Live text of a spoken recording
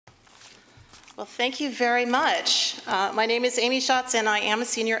Well, thank you very much. My name is Amy Schatz, and I am a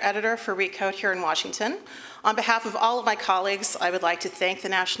senior editor for Recode here in Washington. On behalf of all of my colleagues, I would like to thank the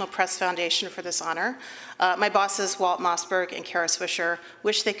National Press Foundation for this honor. My bosses, Walt Mossberg and Kara Swisher,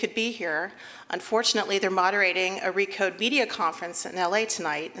 wish they could be here. Unfortunately, they're moderating a Recode media conference in LA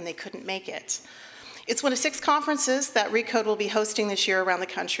tonight, and they couldn't make it. It's one of 6 conferences that Recode will be hosting this year around the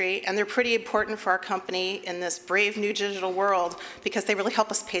country, and they're pretty important for our company in this brave new digital world because they really help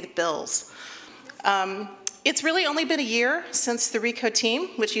us pay the bills. It's really only been a year since the Recode team,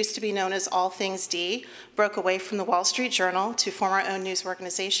 which used to be known as All Things D, broke away from the Wall Street Journal to form our own news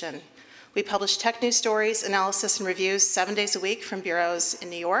organization. We publish tech news stories, analysis, and reviews 7 days a week from bureaus in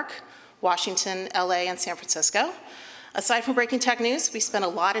New York, Washington, LA, and San Francisco. Aside from breaking tech news, we spend a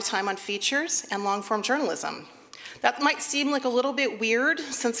lot of time on features and long-form journalism. That might seem like a little bit weird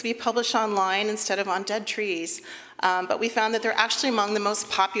since we publish online instead of on dead trees, but we found that they're actually among the most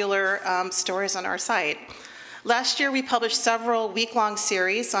popular stories on our site. Last year, we published several week-long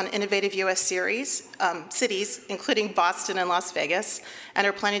series on innovative US cities, including Boston and Las Vegas, and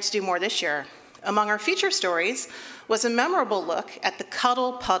are planning to do more this year. Among our feature stories was a memorable look at the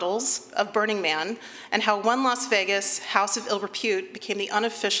cuddle puddles of Burning Man and how one Las Vegas house of ill repute became the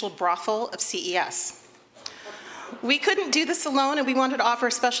unofficial brothel of CES. We couldn't do this alone, and we wanted to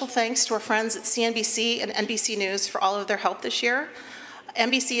offer special thanks to our friends at CNBC and NBC News for all of their help this year.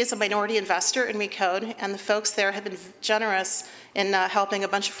 NBC is a minority investor in Recode, and the folks there have been generous in helping a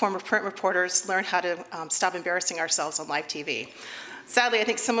bunch of former print reporters learn how to stop embarrassing ourselves on live TV. Sadly, I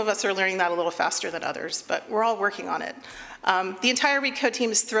think some of us are learning that a little faster than others, but we're all working on it. The entire Recode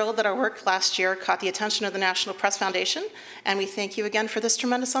team is thrilled that our work last year caught the attention of the National Press Foundation, and we thank you again for this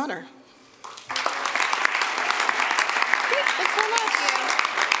tremendous honor.